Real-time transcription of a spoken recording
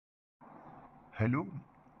Hello,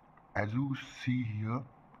 as you see here,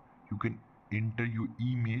 you can enter your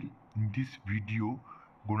email. In this video,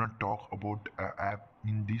 gonna talk about a app.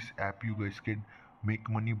 In this app, you guys can make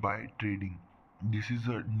money by trading. This is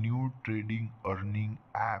a new trading earning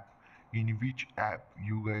app in which app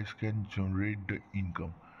you guys can generate the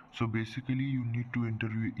income. So basically, you need to enter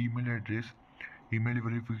your email address, email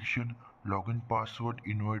verification, login password,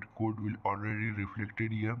 invite code will already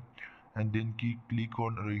reflected here, and then click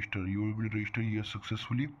on register. You will be registered here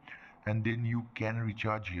successfully, and then you can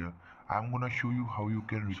recharge here. I'm gonna show you how you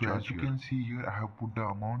can recharge. So as you can see here, I have put the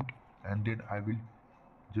amount, and then I will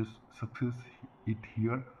just success it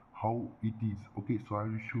here how it is. Okay, so I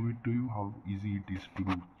will show it to you how easy it is to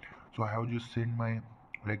do. So I have just sent my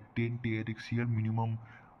like 10 TRX here. Minimum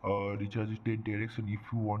recharge is 10 TRX, and if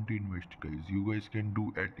you want to invest, guys, you guys can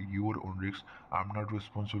do at your own risk. I'm not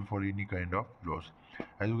responsible for any kind of loss.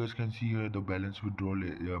 As you guys can see here, the balance withdrawal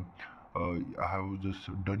I have just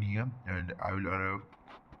done here, and I will arrive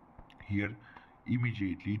here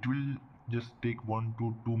immediately. It will just take 1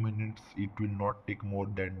 to 2 minutes. It will not take more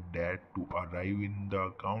than that to arrive in the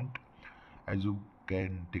account, as you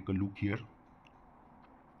can take a look here.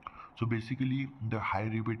 So basically the high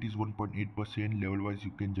rebate is 1.8%. level wise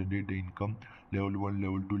you can generate the income. Level 1,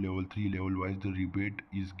 level 2, level 3, level wise the rebate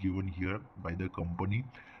is given here by the company.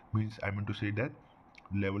 Means I mean to say that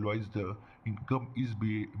level wise the income is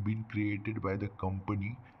being created by the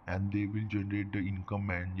company, and they will generate the income,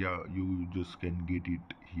 and yeah, you just can get it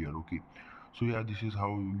here. Okay, so yeah, this is how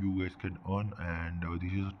you guys can earn, and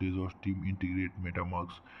this is Tezos team integrate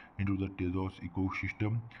MetaMask into the Tezos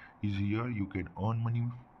ecosystem is here. You can earn money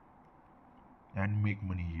and make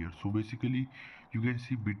money here. So basically you can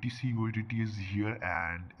see BTC USDT is here,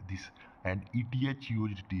 and this and ETH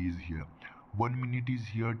USDT is here. 1 minute is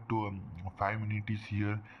here to 5 minutes is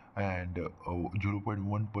here, and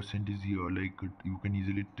 0.1% is here. Like you can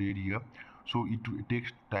easily trade here. So it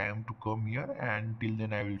takes time to come here, and till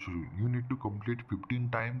then I will show you. You need to complete 15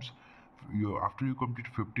 times. After you complete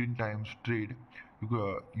 15 times trade,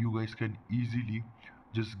 you guys can easily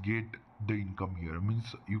just get the income here.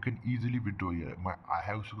 Means you can easily withdraw here. I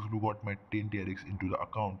have successfully got my 10 TRX into the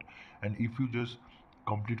account, and if you just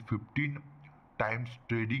complete 15 times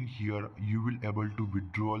trading here, you will able to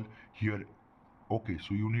withdraw here. Okay,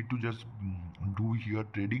 so you need to just do here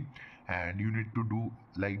trading, and you need to do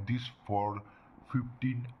like this for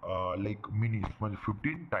 15 like minutes,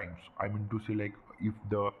 15 times. I mean to say, like if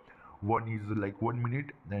the one is like 1 minute,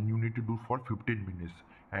 then you need to do for 15 minutes,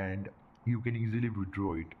 and you can easily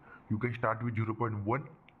withdraw it. You can start with 0.1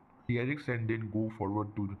 TRX and then go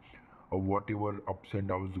forward to whatever ups and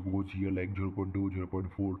downs goes here, like 0.2,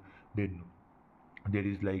 0.4. Then there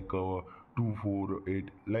is like 248,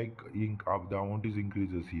 like up the amount is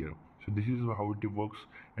increases here. So this is how it works,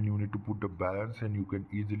 and you need to put the balance, and you can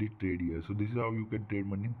easily trade here. So this is how you can trade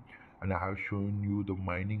money, and I have shown you the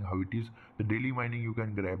mining how it is. The daily mining you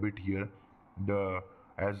can grab it here. The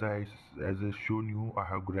as I shown you, I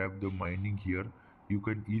have grabbed the mining here. You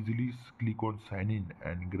can easily click on sign in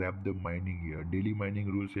and grab the mining here. Daily mining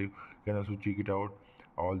rules, you can also check it out.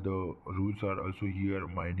 All the rules are also here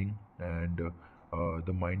mining, and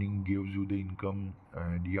the mining gives you the income,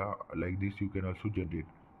 and yeah, like this you can also generate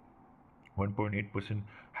 1.8%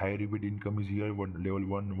 high rebate income is here. Level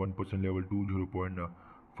 1 1%, level 2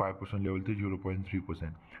 0.5%, level 3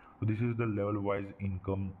 0.3%. So this is the level wise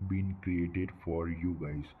income being created for you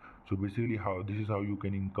guys. So basically how this is how you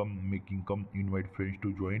can make income, invite friends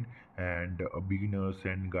to join, and beginners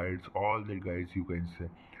and guides, all the guides you can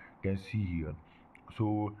see here.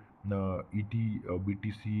 So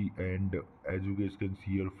BTC, and as you guys can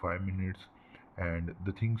see here, 5 minutes, and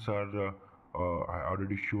the things are I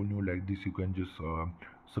already shown you. Like this you can just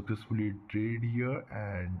successfully trade here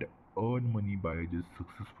and earn money by just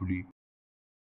successfully